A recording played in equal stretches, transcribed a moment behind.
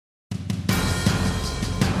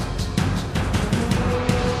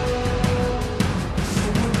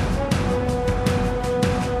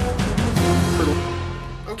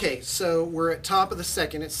so we're at top of the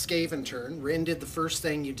second. It's Skaven turn. Rin did the first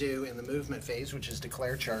thing you do in the movement phase, which is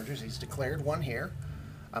declare charges. He's declared one here.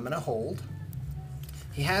 I'm going to hold.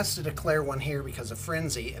 He has to declare one here because of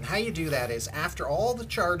Frenzy. And how you do that is after all the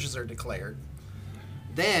charges are declared,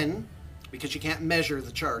 then, because you can't measure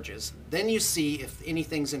the charges, then you see if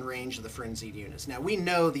anything's in range of the frenzied units. Now, we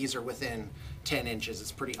know these are within 10 inches.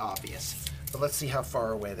 It's pretty obvious. But let's see how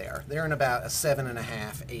far away they are. They're in about a 7.5,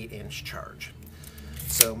 8-inch charge.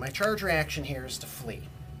 So my charge reaction here is to flee.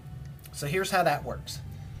 So here's how that works.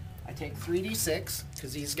 I take 3d6,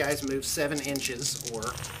 because these guys move 7 inches or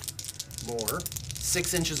more.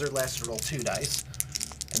 6 inches or less, roll 2 dice.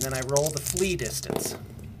 And then I roll the flee distance.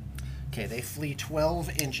 Okay, they flee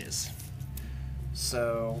 12 inches.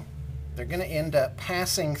 So they're going to end up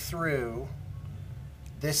passing through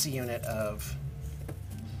this unit of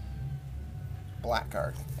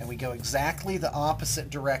Blackguard. And we go exactly the opposite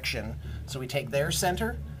direction. So we take their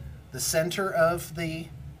center, the center of the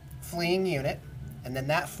fleeing unit, and then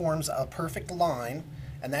that forms a perfect line,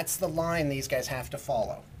 and that's the line these guys have to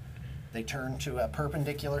follow. They turn to a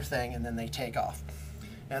perpendicular thing, and then they take off.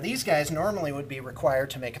 Now these guys normally would be required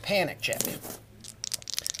to make a panic check,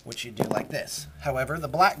 which you do like this. However, the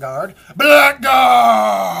Blackguard,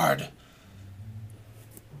 Blackguard!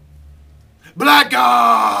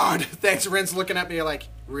 Blackguard! Thanks, Rin's looking at me like,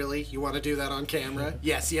 really? You want to do that on camera?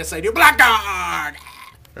 Yes, yes, I do. Blackguard!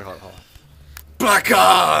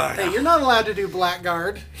 Blackguard! Hey, you're not allowed to do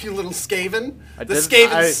Blackguard, you little Skaven. I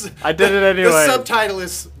did it anyway. The subtitle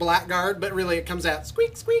is Blackguard, but really it comes out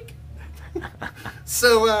squeak, squeak.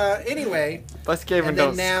 So, anyway, Skaven and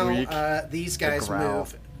then now these guys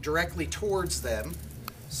move directly towards them.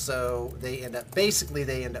 So they end up, basically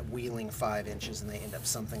they end up wheeling 5 inches and they end up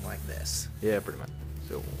something like this. Yeah, pretty much.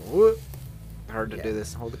 So, whoop. Hard to do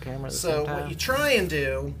this and hold the camera at the same time. So what you try and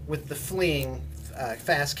do with the fleeing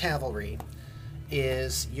fast cavalry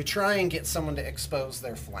is you try and get someone to expose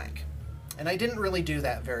their flank. And I didn't really do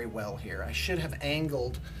that very well here. I should have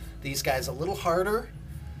angled these guys a little harder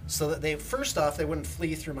so that they, first off, they wouldn't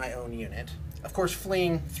flee through my own unit. Of course,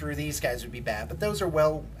 fleeing through these guys would be bad, but those are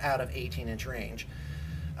well out of 18-inch range.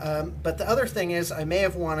 But the other thing is I may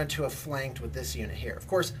have wanted to have flanked with this unit here. Of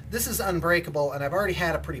course, this is unbreakable, and I've already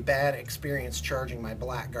had a pretty bad experience charging my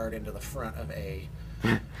Blackguard into the front of a...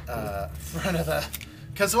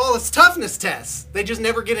 Because, well, it's toughness tests. They just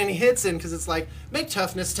never get any hits in because it's like, make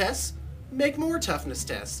toughness tests, make more toughness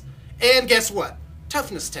tests. And guess what?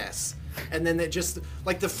 Toughness tests. And then they just,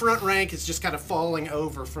 like the front rank is just kind of falling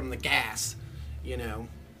over from the gas, you know.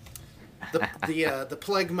 The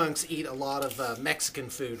plague monks eat a lot of Mexican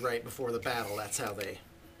food right before the battle. That's how they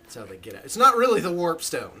get it. It's not really the warp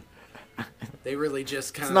stone. They really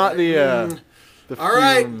just kind of. It's not the all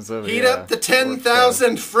right, of, heat up the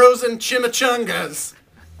 10,000 frozen chimichangas.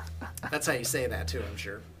 That's how you say that too, I'm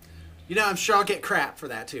sure. You know, I'm sure I'll get crap for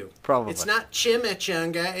that too. Probably. It's not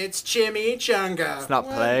chimichanga, it's chimichanga. It's not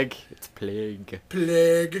plague, it's plague.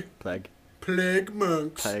 Plague. Plague. Plague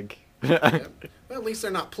monks. Plague. Yep. Well, at least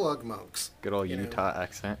they're not plug monks. Good old Utah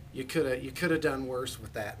accent. You could have done worse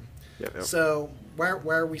with that. Yep. So why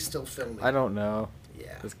are we still filming? I don't know.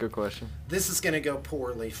 Yeah. That's a good question. This is gonna go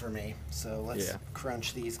poorly for me. So let's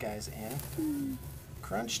crunch these guys in.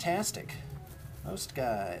 Crunch-tastic. Most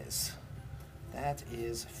guys. That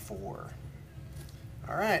is 4.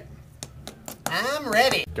 All right. I'm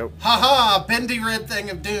ready. Go. Haha, bendy red thing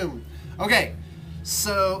of doom. Okay.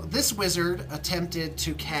 So this wizard attempted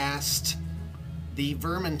to cast the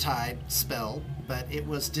Vermintide spell, but it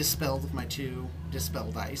was dispelled with my 2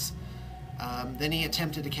 dispel dice. Then he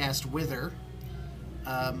attempted to cast Wither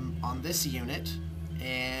on this unit,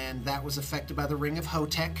 and that was affected by the Ring of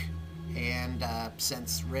Hotek. And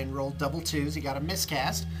since Rin rolled double 2s, he got a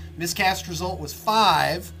miscast. Miscast result was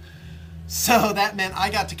 5, so that meant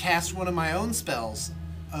I got to cast one of my own spells.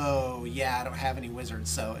 Oh, yeah, I don't have any wizards,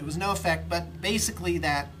 so it was no effect, but basically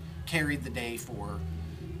that carried the day for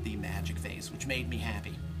the magic phase, which made me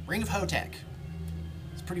happy. Ring of Hotek.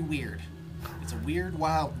 It's pretty weird. It's a weird,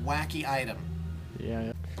 wild, wacky item.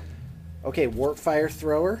 Yeah. Okay, Warp Fire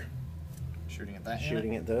Thrower. Shooting at that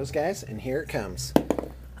Shooting at those guys, and here it comes.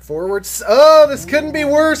 Forwards. Oh, this couldn't be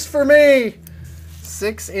worse for me.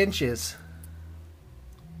 6 inches.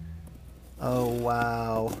 Oh,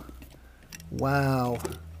 wow. Wow.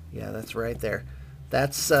 Yeah, that's right there.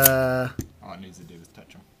 That's, all it needs to do is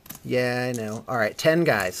touch them. Yeah, I know. All right, 10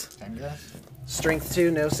 guys. 10 guys? Strength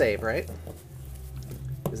 2, no save, right?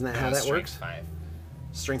 Isn't that how that works? Strength 5.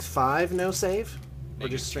 Strength 5, no save? Or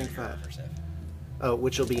just strength 5? Oh,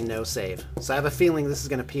 which will be no save. So I have a feeling this is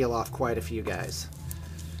going to peel off quite a few guys.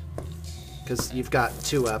 Because you've got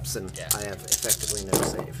 2 ups and I have effectively no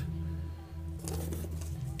save.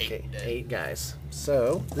 Okay, 8 guys.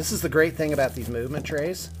 So this is the great thing about these movement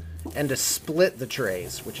trays, and to split the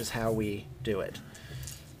trays, which is how we do it.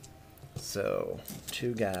 So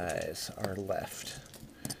 2 guys are left.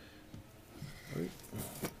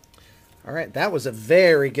 All right, that was a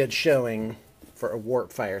very good showing for a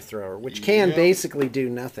warp fire thrower, which can basically do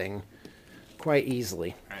nothing quite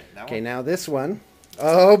easily. All right, that Okay, one. now this one.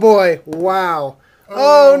 Oh boy! Wow!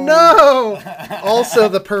 Oh no! Also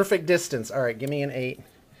the perfect distance. All right, give me an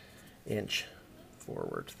 8-inch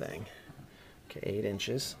forward thing. Okay, 8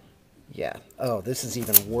 inches. Yeah. Oh, this is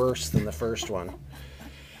even worse than the first one.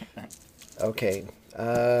 Okay,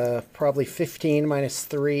 probably 15 minus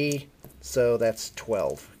 3, so that's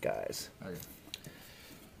 12 guys. Okay.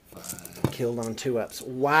 Killed on 2-ups.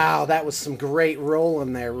 Wow, that was some great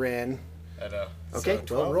rolling there, Ren. Okay, So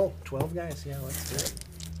 12 roll. 12 guys, yeah, let's do it.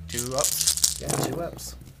 2 ups. Yeah,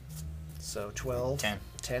 2-ups. So 12. 10.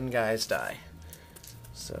 10 guys die.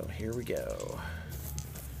 So here we go.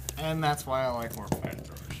 And that's why I like warp fire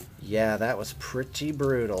throwers. Yeah, that was pretty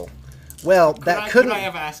brutal. Well, Could that couldn't... I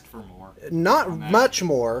have asked for more? Not much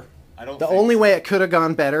more. I don't The think only so. way it could have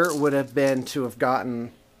gone better would have been to have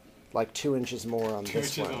gotten like 2 inches more on 2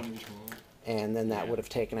 this inches one. on each one. And then that would have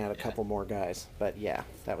taken out a couple more guys. But yeah,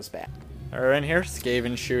 that was bad. Alright, in here,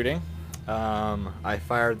 Skaven shooting. I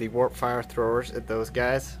fired the warp fire throwers at those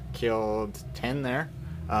guys, killed 10 there.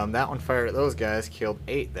 That one fired at those guys, killed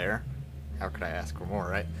 8 there. How could I ask for more,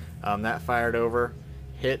 right? That fired over,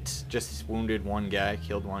 hit, just wounded 1 guy,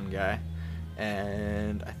 killed 1 guy.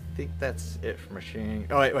 And I think that's it for machining.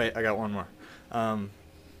 Oh, wait, I got 1 more.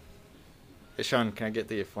 Sean, can I get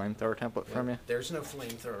the flamethrower template from you? There's no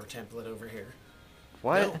flamethrower template over here.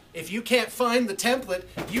 What? No, if you can't find the template,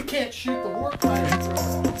 you can't shoot the warp fire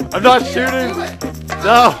thrower. I'm not shooting!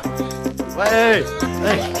 No! Wait!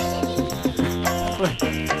 Hey!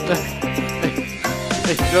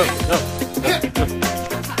 Hey, no.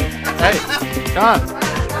 Hey, Sean!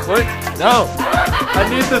 What? No! I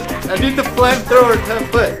need the flamethrower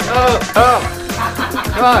template! No!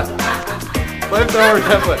 Sean! Flamethrower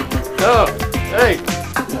template! No! Hey!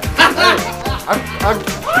 I'm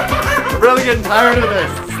really getting tired of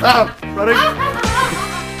this! Stop running!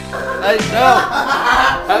 Hey, no!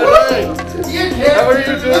 How are you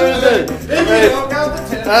doing this?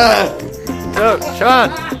 Hey. No, Sean!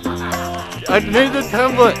 I need the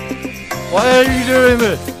template! Why are you doing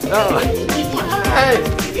this? No! Hey!